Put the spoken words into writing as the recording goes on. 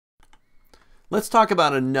Let's talk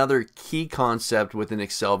about another key concept within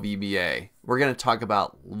Excel VBA. We're going to talk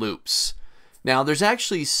about loops. Now, there's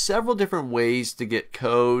actually several different ways to get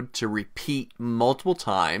code to repeat multiple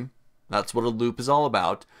times. That's what a loop is all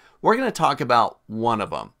about. We're going to talk about one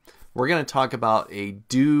of them. We're going to talk about a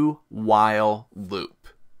do-while loop.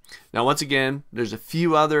 Now, once again, there's a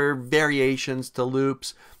few other variations to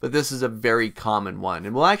loops, but this is a very common one.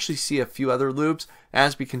 And we'll actually see a few other loops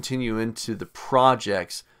as we continue into the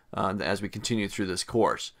projects as we continue through this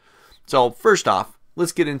course. So first off,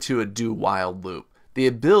 let's get into a do-while loop. The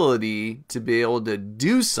ability to be able to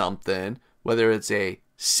do something, whether it's a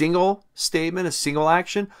single statement, a single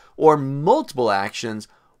action, or multiple actions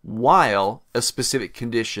while a specific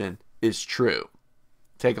condition is true.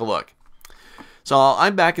 Take a look. So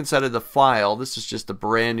I'm back inside of the file. This is just a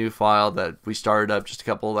brand new file that we started up just a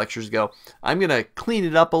couple of lectures ago. I'm going to clean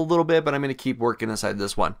it up a little bit, but I'm going to keep working inside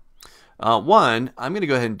this one. I'm going to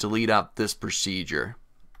go ahead and delete out this procedure.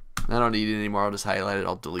 I don't need it anymore. I'll just highlight it.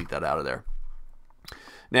 I'll delete that out of there.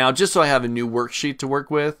 Now, just so I have a new worksheet to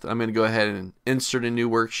work with, I'm going to go ahead and insert a new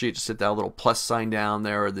worksheet. Just hit that little plus sign down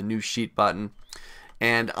there or the new sheet button.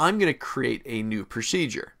 And I'm going to create a new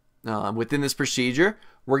procedure. Within this procedure,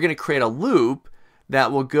 we're going to create a loop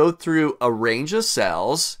that will go through a range of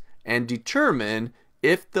cells and determine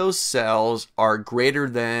if those cells are greater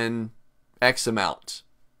than X amount.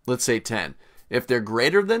 Let's say 10. If they're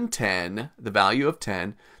greater than 10, the value of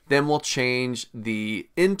 10, then we'll change the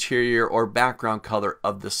interior or background color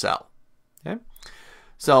of the cell. Okay?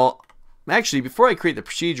 So actually, before I create the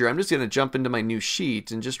procedure, I'm just going to jump into my new sheet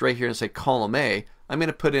and just right here and say column A, I'm going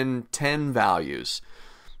to put in 10 values.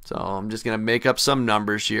 So I'm just going to make up some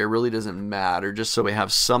numbers here. It really doesn't matter, just so we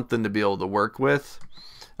have something to be able to work with.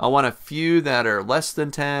 I want a few that are less than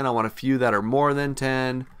 10. I want a few that are more than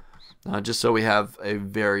 10. Just so we have a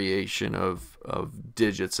variation of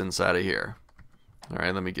digits inside of here. All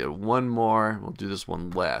right, let me get one more. We'll do this one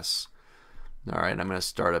less. All right, I'm going to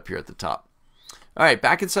start up here at the top. All right,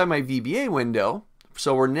 back inside my VBA window.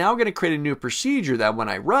 So we're now going to create a new procedure that when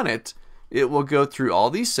I run it, it will go through all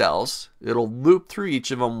these cells. It'll loop through each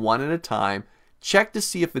of them one at a time, check to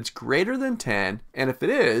see if it's greater than 10, and if it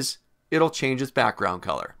is, it'll change its background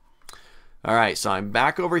color. All right, so I'm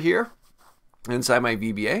back over here inside my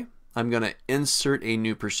VBA. I'm going to insert a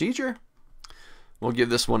new procedure. We'll give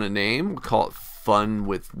this one a name. We'll call it Fun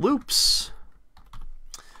with Loops.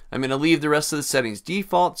 I'm going to leave the rest of the settings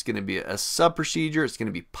default. It's going to be a sub procedure. It's going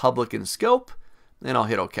to be public in scope, and I'll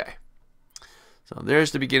hit OK. So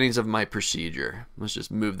there's the beginnings of my procedure. Let's just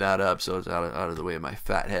move that up so it's out of the way of my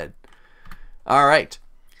fat head. All right.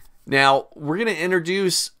 Now we're going to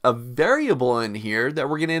introduce a variable in here that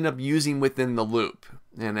we're going to end up using within the loop.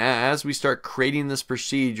 And as we start creating this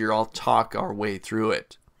procedure, I'll talk our way through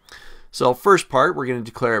it. So first part, we're going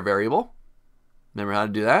to declare a variable. Remember how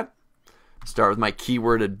to do that? Start with my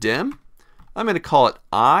keyword of dim. I'm going to call it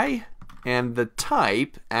I, and the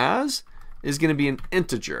type as is going to be an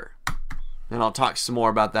integer. And I'll talk some more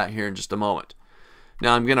about that here in just a moment.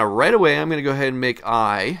 Now I'm going to right away, I'm going to go ahead and make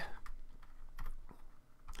I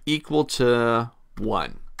equal to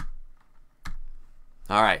 1.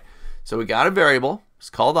 All right, so we got a variable. It's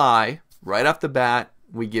called I. Right off the bat,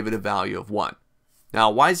 we give it a value of 1. Now,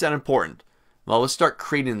 why is that important? Well, let's start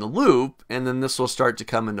creating the loop, and then this will start to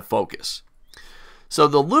come into focus. So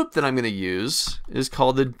the loop that I'm going to use is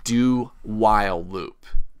called the do-while loop.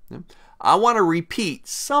 I want to repeat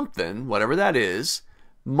something, whatever that is,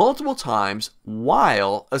 multiple times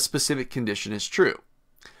while a specific condition is true.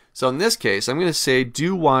 So in this case, I'm going to say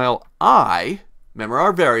do while I, remember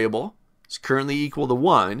our variable, is currently equal to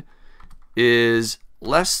 1, is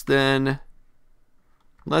less than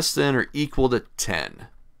or equal to 10.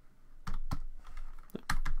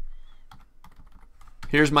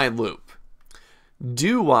 Here's my loop.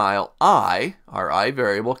 Do while I, our I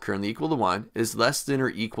variable, currently equal to 1, is less than or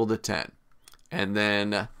equal to 10. And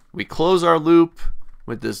then we close our loop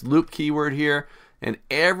with this loop keyword here, and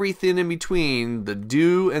everything in between the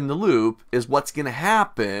do and the loop is what's going to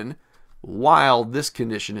happen while this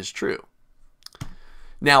condition is true.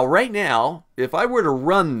 Now, right now, if I were to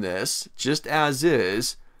run this just as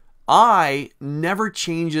is, I never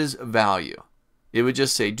changes value. It would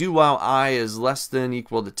just say do while I is less than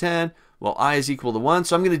equal to 10, well, I is equal to 1,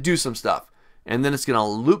 so I'm going to do some stuff. And then it's going to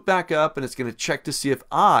loop back up, and it's going to check to see if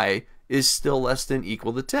I is still less than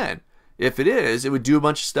equal to 10. If it is, it would do a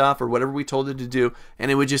bunch of stuff or whatever we told it to do,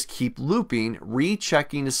 and it would just keep looping,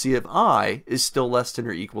 rechecking to see if I is still less than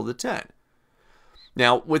or equal to 10.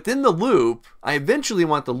 Now, within the loop, I eventually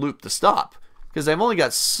want the loop to stop because I've only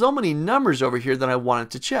got so many numbers over here that I want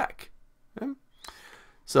it to check. Okay?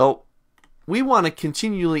 So we want to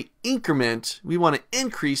continually increment, we want to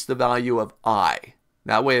increase the value of I.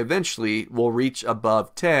 That way eventually we'll reach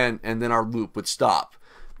above 10 and then our loop would stop.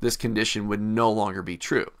 This condition would no longer be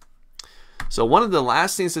true. So one of the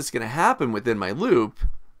last things that's going to happen within my loop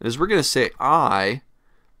is we're going to say I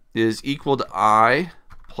is equal to I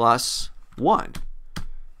plus 1.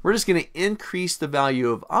 We're just going to increase the value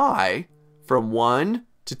of I from 1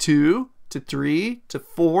 to 2 to 3 to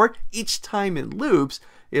 4. Each time it loops,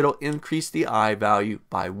 it'll increase the I value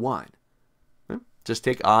by 1. Just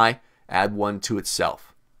take I, add 1 to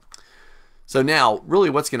itself. So now, really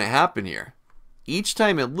what's going to happen here? Each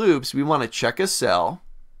time it loops, we want to check a cell,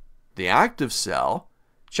 the active cell,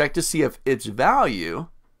 check to see if its value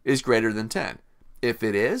is greater than 10. If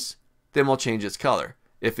it is, then we'll change its color.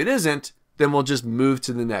 If it isn't, then we'll just move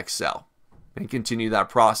to the next cell and continue that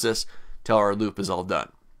process till our loop is all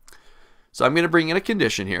done. So I'm going to bring in a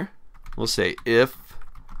condition here. We'll say if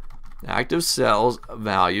active cell's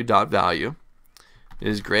value dot value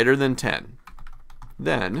is greater than 10,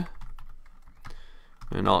 then,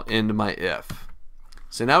 and I'll end my if.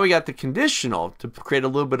 So now we got the conditional to create a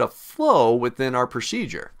little bit of flow within our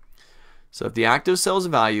procedure. So if the active cell's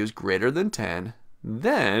value is greater than 10,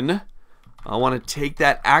 then I want to take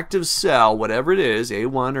that active cell, whatever it is,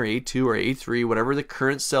 A1 or A2 or A3, whatever the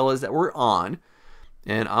current cell is that we're on,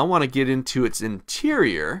 and I want to get into its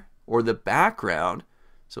interior or the background.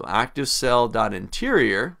 So active cell dot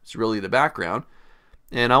interior is really the background,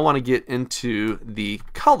 and I want to get into the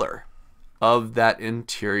color of that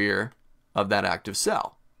interior of that active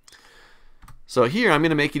cell. So here I'm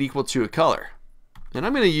going to make it equal to a color, and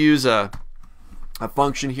I'm going to use a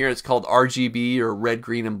function here. It's called RGB, or red,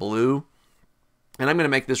 green, and blue, and I'm going to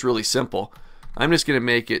make this really simple. I'm just going to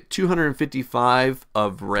make it 255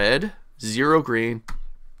 of red, 0 green,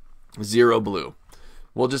 0 blue.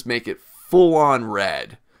 We'll just make it full on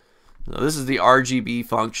red. So this is the RGB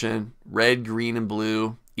function, red, green, and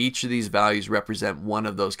blue. Each of these values represent one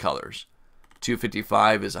of those colors.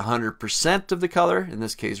 255 is 100% of the color, in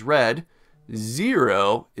this case red.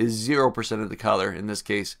 0 is 0% of the color, in this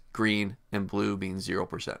case green, and blue being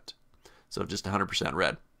 0%. So just 100%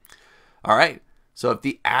 red. All right, so if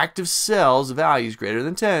the active cell's value is greater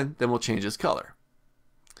than 10, then we'll change its color.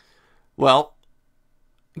 Well,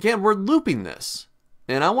 again, we're looping this,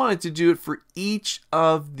 and I wanted to do it for each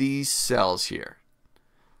of these cells here.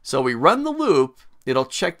 So we run the loop. It'll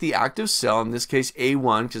check the active cell, in this case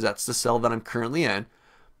A1, because that's the cell that I'm currently in.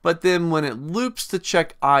 But then when it loops to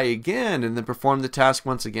check I again and then perform the task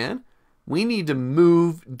once again, we need to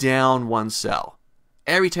move down one cell.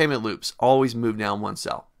 Every time it loops, always move down one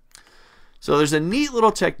cell. So there's a neat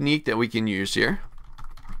little technique that we can use here.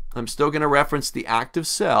 I'm still going to reference the active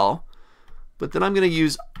cell, but then I'm going to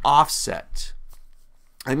use offset.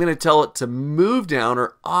 I'm going to tell it to move down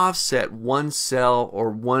or offset one cell or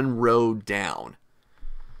one row down.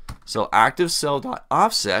 So active cell dot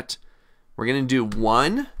offset, we're going to do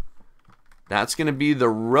 1. That's going to be the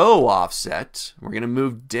row offset. We're going to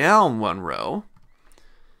move down one row,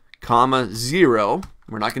 comma 0.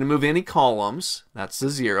 We're not going to move any columns. That's the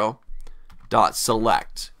 0. Dot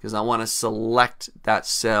select, because I want to select that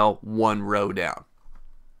cell one row down.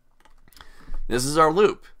 This is our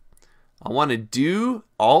loop. I want to do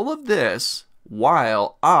all of this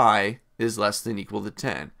while I is less than equal to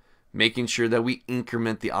 10, making sure that we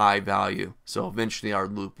increment the I value, so eventually our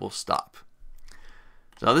loop will stop.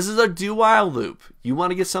 So this is our do while loop. You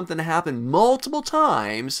want to get something to happen multiple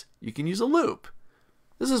times, you can use a loop.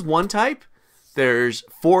 This is one type. There's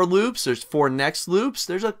for loops, there's for next loops,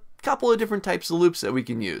 there's a couple of different types of loops that we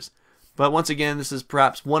can use. But once again, this is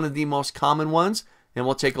perhaps one of the most common ones, and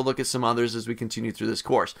we'll take a look at some others as we continue through this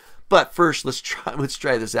course. But first, let's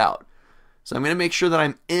try this out. So I'm going to make sure that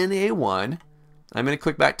I'm in A1. I'm going to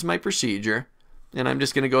click back to my procedure, and I'm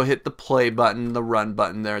just going to go hit the play button, the run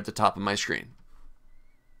button there at the top of my screen.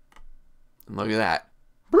 And look at that.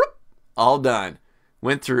 Boop, all done.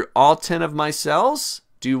 Went through all 10 of my cells.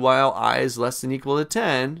 Do while I is less than equal to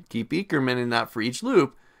 10. Keep incrementing that for each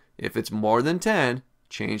loop. If it's more than 10,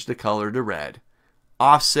 change the color to red.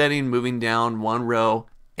 Offsetting, moving down one row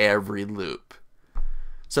every loop.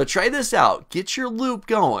 So try this out. Get your loop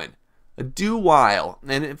going. A do while.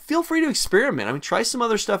 And feel free to experiment. I mean, try some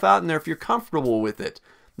other stuff out in there if you're comfortable with it.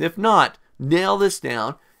 If not, nail this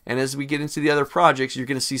down. And as we get into the other projects, you're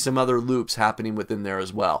going to see some other loops happening within there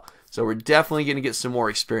as well. So we're definitely going to get some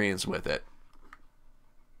more experience with it.